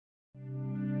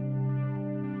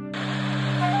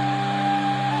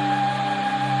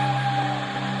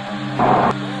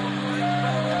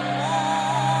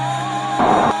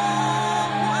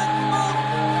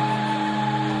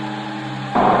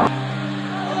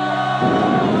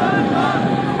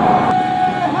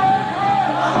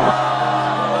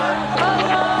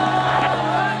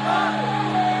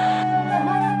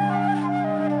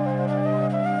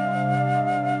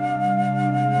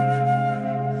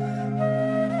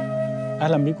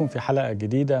أهلا بكم في حلقة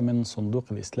جديدة من صندوق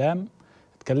الإسلام.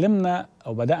 اتكلمنا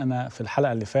أو بدأنا في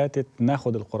الحلقة اللي فاتت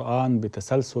ناخد القرآن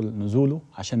بتسلسل نزوله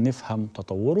عشان نفهم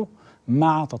تطوره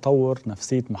مع تطور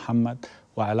نفسية محمد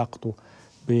وعلاقته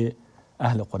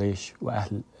بأهل قريش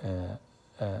وأهل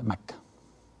مكة.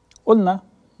 قلنا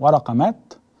ورقة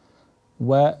مات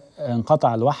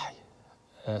وانقطع الوحي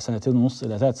 2.5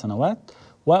 إلى 3 سنوات،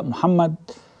 ومحمد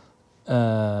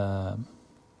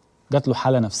جات له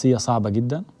حالة نفسية صعبة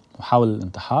جدا وحاول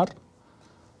الانتحار.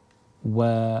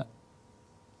 وبعدين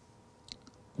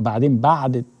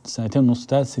بعد 2.5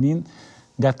 3 سنين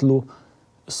جات له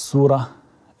السورة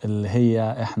اللي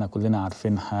هي احنا كلنا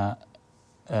عارفينها،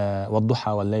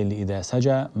 والضحى والليل إذا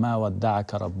سجى ما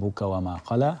ودعك ربك وما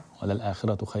قلى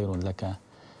وللآخرة خير لك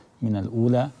من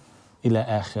الأولى إلى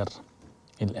آخر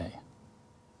الآية.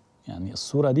 يعني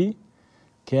السورة دي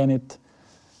كانت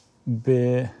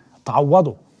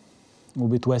بتعوضه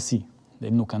وبتواسيه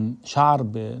لأنه كان شعر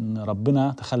بأن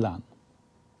ربنا تخلى عنه.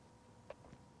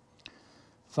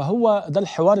 فهو ده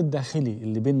الحوار الداخلي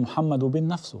اللي بين محمد وبين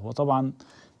نفسه. وطبعا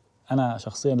أنا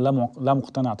شخصيا لا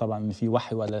مقتنع طبعا إن في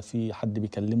وحي ولا في حد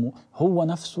بيكلمه، هو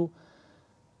نفسه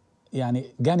يعني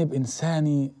جانب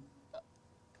إنساني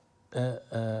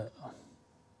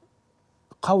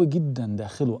قوي جدا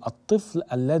داخله. الطفل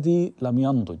الذي لم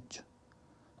ينضج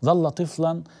ظل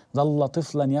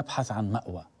طفلا يبحث عن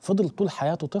مأوى، فضل طول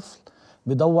حياته طفل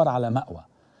بيدور على مأوى.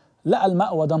 لقى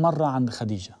المأوى ده مرة عند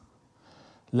خديجة،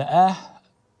 لقاه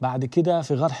بعد كده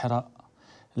في غار حراء،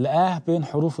 لقاه بين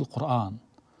حروف القرآن،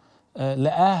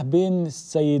 لقاه بين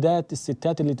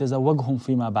الستات اللي تزوجهم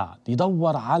فيما بعد.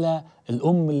 يدور على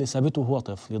الأم اللي سابته وهو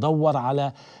طفل، يدور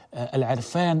على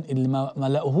العرفان اللي ما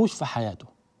لقوهوش في حياته،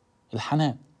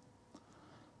 الحنان.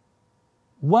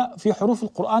 وفي حروف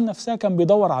القرآن نفسها كان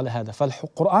بيدور على هذا.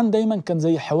 فالقرآن دايما كان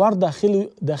زي حوار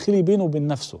داخلي بينه وبين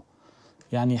نفسه،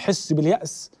 يعني يحس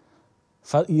باليأس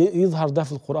فيظهر ده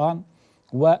في القرآن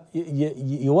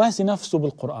ويواسي نفسه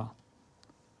بالقرآن.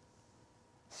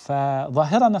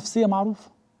 فظاهرة نفسية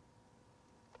معروفة.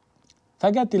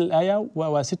 فجت الآية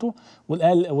وواسته.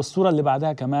 والسورة اللي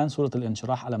بعدها كمان سورة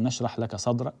الانشراح، ألم نشرح لك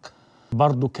صدرك،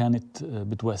 برضو كانت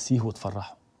بتواسيه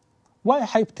وتفرحه.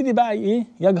 وهيبتدي بقى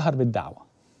يجهر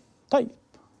بالدعوة. طيب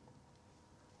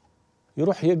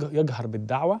يروح يجهر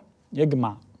بالدعوة،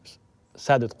 يجمع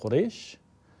سادة قريش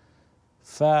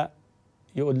فيقول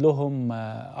لهم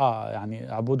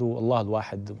يعني اعبدوا الله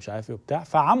الواحد مش عارف ايه وبتاع.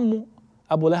 فعمه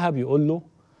ابو لهب يقول له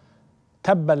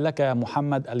تبا لك يا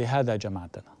محمد ألهذا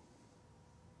جمعتنا.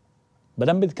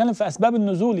 بدل بيتكلم في اسباب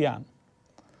النزول،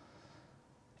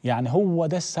 يعني هو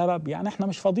ده السبب. يعني احنا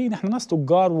مش فاضيين، احنا ناس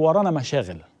تجار وورانا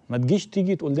مشاغل، ما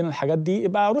تيجي تقول لنا الحاجات دي.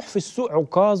 يبقى روح في السوق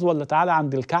عكاظ ولا تعالى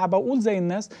عند الكعبة وقول زي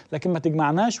الناس، لكن ما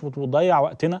تجمعناش وتضيع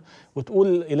وقتنا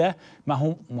وتقول إله.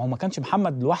 ما هو كانش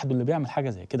محمد لوحده اللي بيعمل حاجة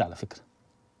زي كده على فكرة.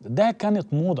 ده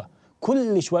كانت موضة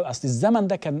كل شوية. أصل الزمن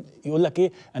ده كان يقول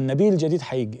لك النبي الجديد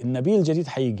هيجي، النبي الجديد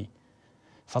هيجي.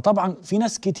 فطبعا في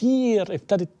ناس كتير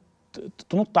ابتدت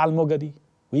تنط على الموجة دي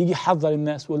ويجي يحذر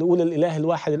الناس ويقول الإله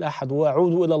الواحد الأحد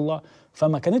وأعودوا إلى الله.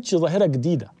 فما كانتش ظاهرة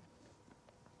جديدة.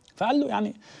 فقال له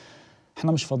يعني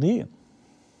احنا مش فاضيين.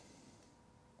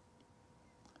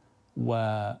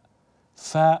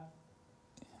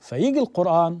 فيجي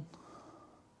القرآن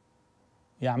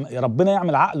يعني ربنا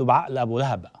يعمل عقله بعقل أبو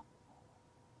لهب بقى.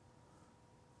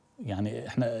 يعني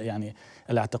احنا يعني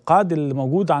الاعتقاد اللي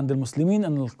موجود عند المسلمين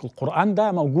ان القرآن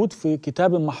ده موجود في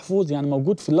كتاب محفوظ، يعني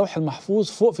موجود في اللوح المحفوظ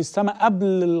فوق في السماء قبل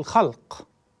الخلق.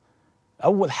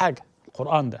 أول حاجة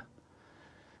القرآن ده.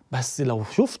 بس لو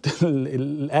شفت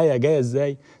الآية جاية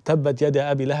ازاي، تبت يد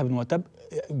أبي لهب وتب،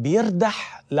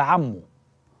 بيردح لعمه،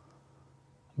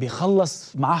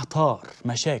 بيخلص معاه طار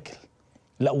مشاكل.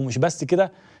 لا ومش بس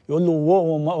كده، يقول له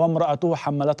وامرأته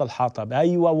حمالة الحطب.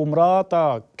 أيوة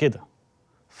ومراتك كده.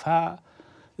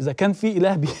 فإذا كان في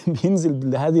إله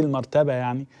بينزل لهذه المرتبة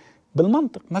يعني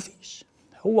بالمنطق ما فيش.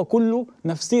 هو كله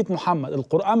نفسية محمد.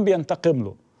 القرآن بينتقم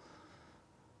له.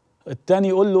 التاني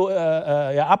يقول له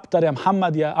يا أبتر يا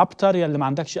محمد، يا أبتر يا اللي ما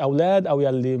عندكش أولاد أو يا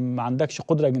اللي ما عندكش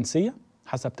قدرة جنسية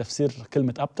حسب تفسير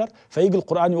كلمة أبتر. فيجي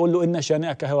القرآن يقول له إن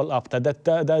شانئك هو الأبتر.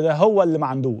 ده هو اللي ما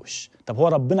عندوش. طب هو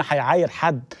ربنا هيعاير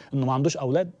حد إنه ما عندوش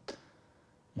أولاد؟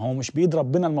 ما هو مش بإيد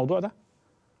ربنا الموضوع ده.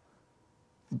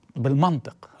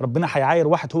 بالمنطق ربنا هيعاير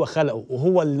واحد هو خلقه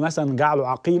وهو اللي مثلا جعله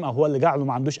عقيم أو هو اللي جعله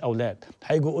ما عندوش أولاد،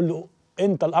 هيجي يقول له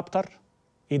أنت الأبتر؟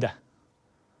 إيه ده؟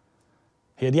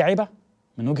 هي دي عيبة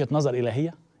من وجهة نظر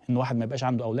إلهية إن واحد ما يبقاش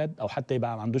عنده أولاد أو حتى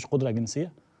يبقى ما عندوش قدرة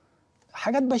جنسية؟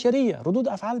 حاجات بشرية، ردود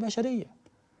أفعال بشرية.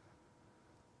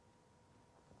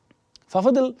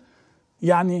 ففضل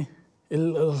يعني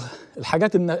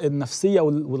الحاجات النفسية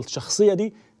والشخصية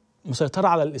دي مسيطرة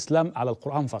على الإسلام على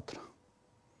القرآن فترة،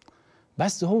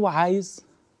 بس هو عايز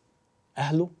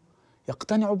أهله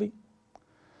يقتنعوا بيه،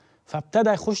 فابتدى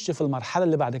يخش في المرحلة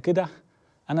اللي بعد كده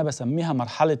أنا بسميها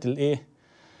مرحلة الإيه؟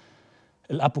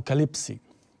 الأبوكاليبسي،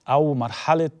 أو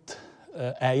مرحلة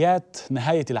آيات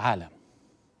نهاية العالم.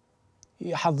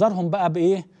 يحذرهم بقى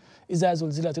بإيه؟ إذا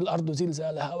زلزلت الأرض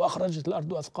زلزالها وأخرجت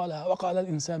الأرض أثقالها وقال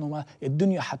الإنسان ما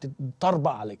الدنيا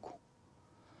هتتطربق عليكم،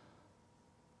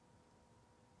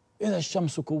 إذا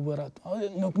الشمس كورت،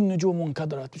 النجوم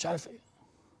انكدرت، مش عارف إيه،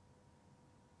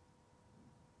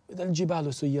 إذا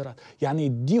الجبال سيرت. يعني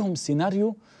يديهم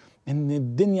سيناريو إن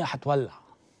الدنيا هتولع،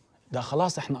 ده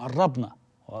خلاص إحنا قربنا.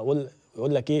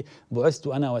 يقول لك إيه؟ بعثت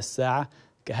أنا والساعة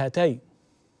كهاتين.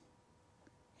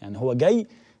 يعني هو جاي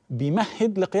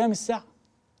بيمهد لقيام الساعة.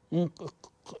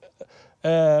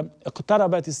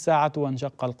 اقتربت الساعة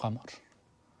وانشق القمر.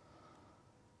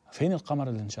 فين القمر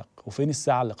اللي انشق؟ وفين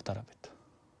الساعة اللي اقتربت؟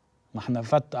 ما احنا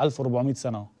فات 1400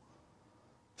 سنة اهو.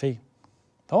 فين؟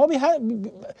 فهو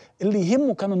اللي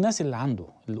يهمه كانوا الناس اللي عنده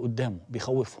اللي قدامه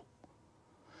بيخوفهم.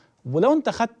 ولو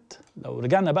انت لو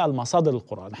رجعنا بقى لمصادر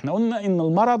القرآن، احنا قلنا ان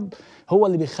المرض هو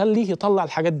اللي بيخليه يطلع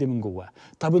الحاجات دي من جواه.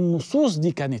 طب النصوص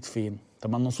دي كانت فين؟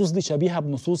 طب النصوص دي شبيهة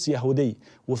بنصوص يهودية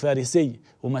وفارسية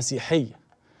ومسيحية،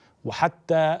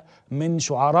 وحتى من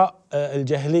شعراء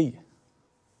الجاهلية،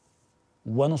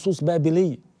 ونصوص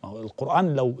بابلية.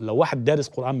 القرآن لو واحد دارس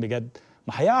قرآن بجد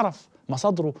ما هيعرف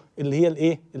مصادره اللي هي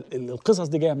الايه، القصص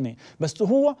دي جايه منين. بس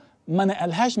هو ما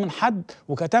نقلهاش من حد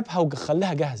وكتبها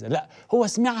وخلاها جاهزه، لا، هو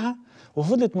سمعها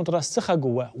وفضلت مترسخه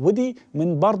جواه. ودي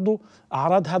من برضو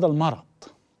اعراض هذا المرض،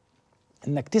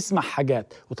 انك تسمع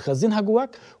حاجات وتخزنها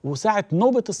جواك، وساعه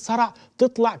نوبه الصرع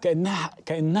تطلع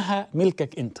كانها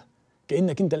ملكك انت،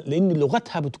 كانك انت، لان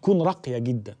لغتها بتكون راقيه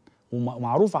جدا.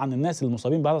 ومعروف عن الناس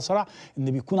المصابين بهذا الصرع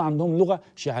ان بيكون عندهم لغه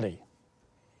شعريه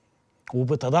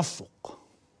وبتدفق.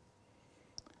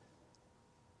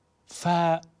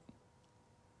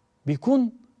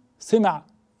 فبيكون سمع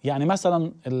يعني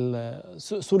مثلا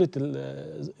سورة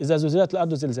إذا زلزلت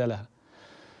الأرض زلزالها،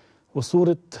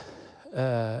 وسورة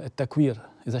التكوير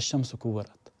إذا الشمس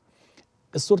كورت.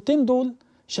 السورتين دول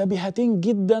شبيهتين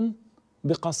جدا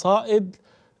بقصائد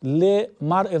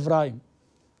لمار إفرايم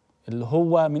اللي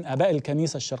هو من آباء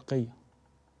الكنيسة الشرقية،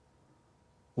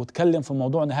 واتكلم في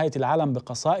موضوع نهاية العالم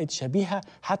بقصائد شبيهة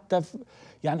حتى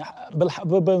يعني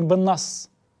بالنص.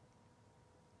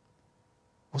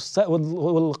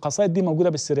 والقصائد دي موجودة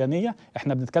بالسريانية.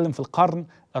 احنا بنتكلم في القرن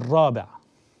الرابع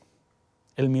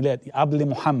الميلادي قبل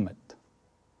محمد.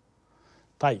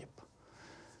 طيب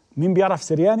مين بيعرف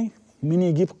سرياني؟ مين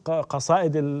يجيب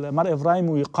قصائد المار إفرايم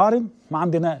ويقارن؟ ما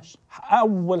عندناش.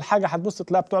 أول حاجة هتبص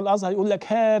تلاقي بتوع الأزهر يقول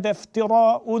لك هذا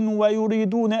افتراء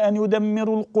ويريدون أن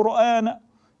يدمروا القرآن.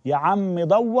 يا عم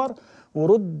دور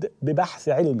ورد ببحث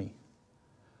علمي،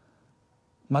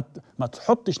 ما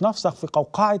تحطش نفسك في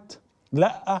قوقعة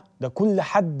لا ده كل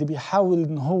حد بيحاول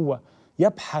ان هو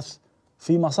يبحث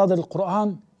في مصادر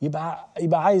القرآن يبقى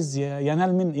عايز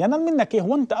ينال منك ايه؟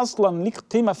 هو انت اصلا ليك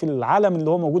قيمة في العالم اللي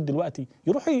هو موجود دلوقتي؟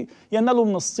 يروح ينالوا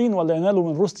من الصين ولا ينالوا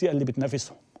من روسيا اللي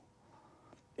بتنافسهم.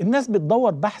 الناس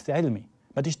بتدور بحث علمي.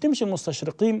 ما تشتمش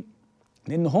المستشرقين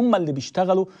لان هم اللي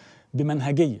بيشتغلوا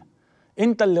بمنهجية،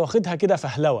 انت اللي واخدها كده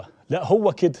فهلوة. لا،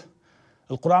 هو كده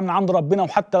القرآن من عند ربنا،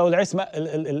 وحتى لو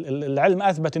العلم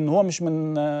اثبت ان هو مش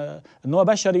من ان هو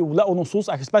بشري، ولقوا نصوص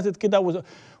اثبتت كده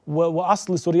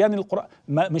واصل سرياني القرآن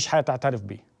مش هتعترف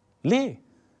بيه. ليه؟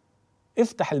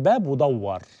 افتح الباب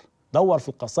ودور في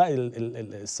القصائد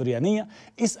السريانية.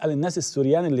 اسأل الناس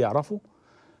السريان اللي يعرفوا،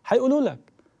 هيقولوا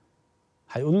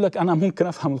لك انا ممكن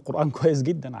افهم القرآن كويس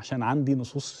جدا عشان عندي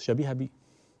نصوص شبيهة بيه.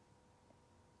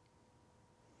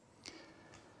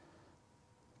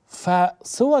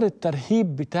 فصور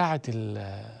الترهيب بتاعة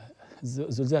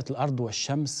زلزلة الأرض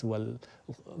والشمس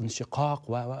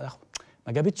والانشقاق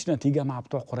ما جابتش نتيجة مع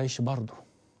بتوع قريش برضه.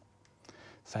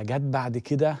 فجت بعد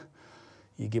كده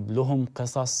يجيب لهم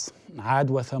قصص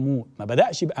عاد وثمود. ما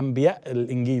بدأش بأنبياء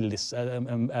الإنجيل لسه،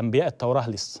 أنبياء التوراة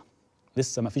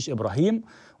لسه ما فيش إبراهيم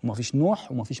وما فيش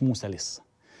نوح وما فيش موسى لسه.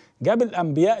 جاب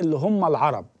الأنبياء اللي هم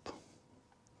العرب،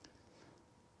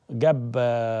 جاب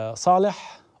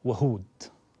صالح وهود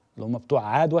اللي هم بتوع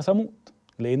عاد وثمود،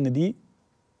 لأن دي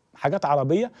حاجات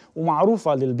عربية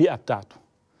ومعروفة للبيئة بتاعته.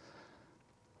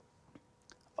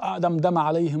 دمدم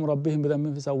عليهم ربهم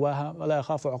بذنبهم فسواها ولا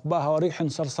يخاف عقباها وريح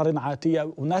صرصر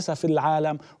عاتية ونسف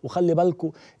العالم. وخلي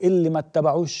بالكم اللي ما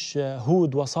اتبعوش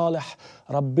هود وصالح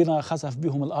ربنا خسف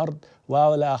بهم الأرض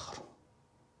ولا آخره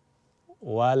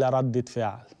ولا ردة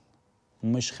فعل.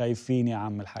 مش خايفين يا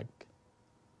عم الحاج.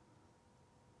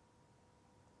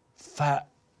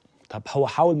 طب هو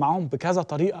حاول معاهم بكذا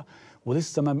طريقة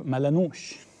ولسه ما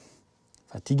لنوش.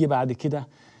 فتيجي بعد كده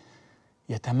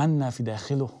يتمنى في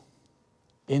داخله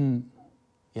إن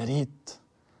يا ريت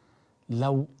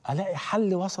لو ألاقي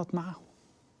حل وسط معاهم،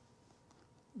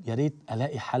 يا ريت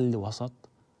ألاقي حل وسط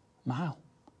معاهم.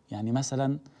 يعني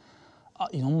مثلا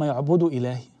هم يعبدوا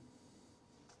إلهي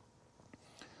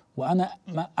وأنا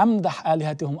أمدح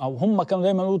آلهتهم، أو هم كانوا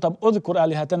دايما يقولوا طب أذكر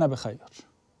آلهتنا بخير.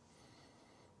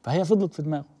 فهي فضلت في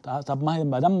دماغه، طب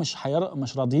ما دام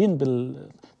مش راضيين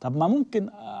طب ما ممكن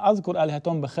أذكر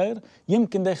آلهتهم بخير،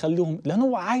 يمكن ده يخليهم، لأن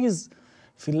هو عايز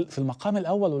في المقام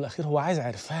الأول والأخير هو عايز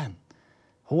عرفان.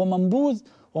 هو منبوذ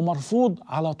ومرفوض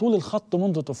على طول الخط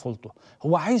منذ طفولته،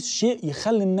 هو عايز شيء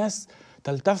يخلي الناس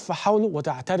تلتف حوله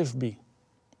وتعترف بيه.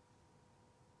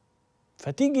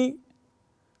 فتيجي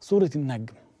سورة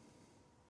النجم